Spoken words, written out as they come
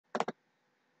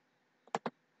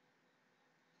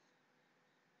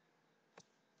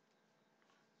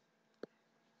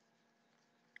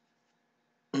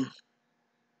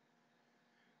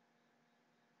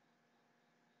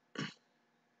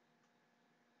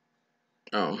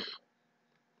Oh.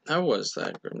 How was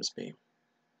that, Grimsby?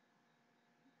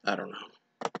 I don't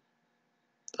know.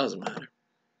 Doesn't matter.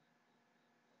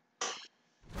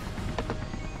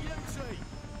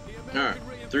 Alright.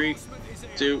 3,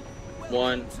 2,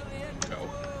 1, go.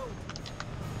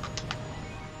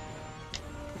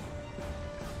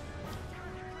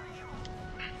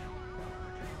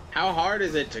 How hard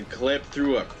is it to clip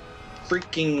through a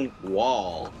freaking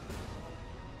wall?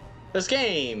 This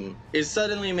game is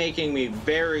suddenly making me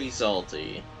very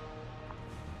salty.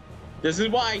 This is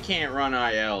why I can't run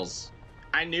ILs.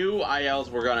 I knew ILs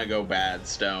were gonna go bad,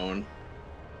 Stone.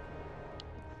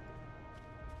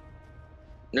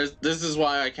 This is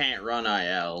why I can't run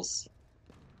ILs.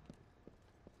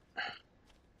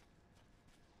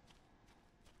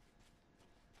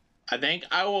 I think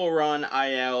I will run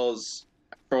ILs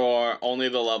for only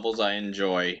the levels I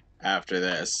enjoy after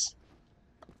this.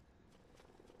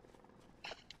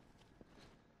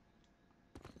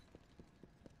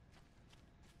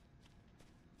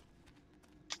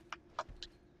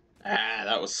 Ah,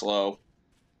 that was slow.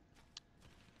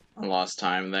 I lost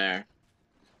time there.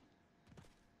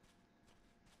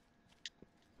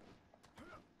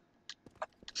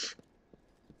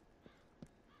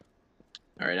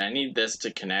 Alright, I need this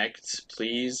to connect,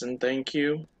 please and thank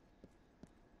you.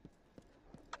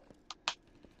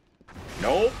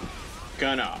 Nope.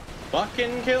 Gonna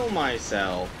fucking kill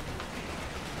myself.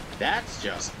 That's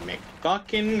just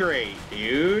McFucking great,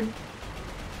 dude.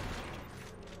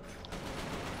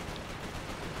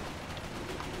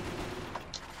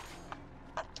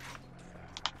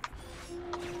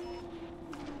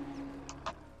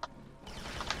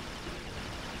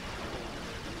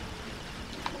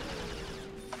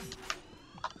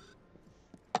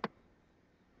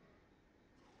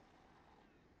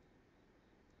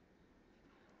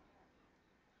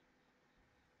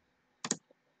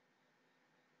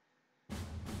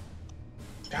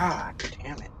 God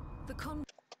damn it.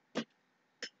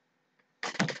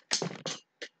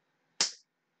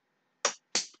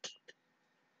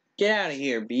 Get out of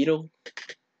here, Beetle.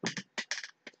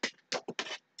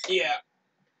 Yeah.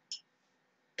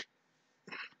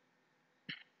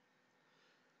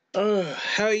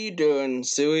 How you doing,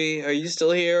 Suey? Are you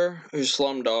still here? Or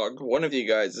Slumdog? One of you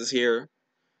guys is here.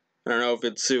 I don't know if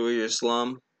it's Suey or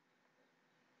Slum.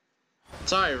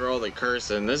 Sorry for all the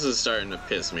cursing. This is starting to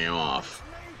piss me off.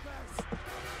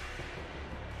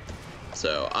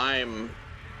 So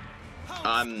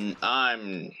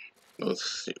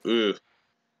let's see.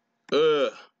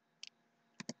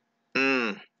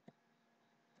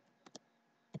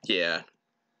 Yeah.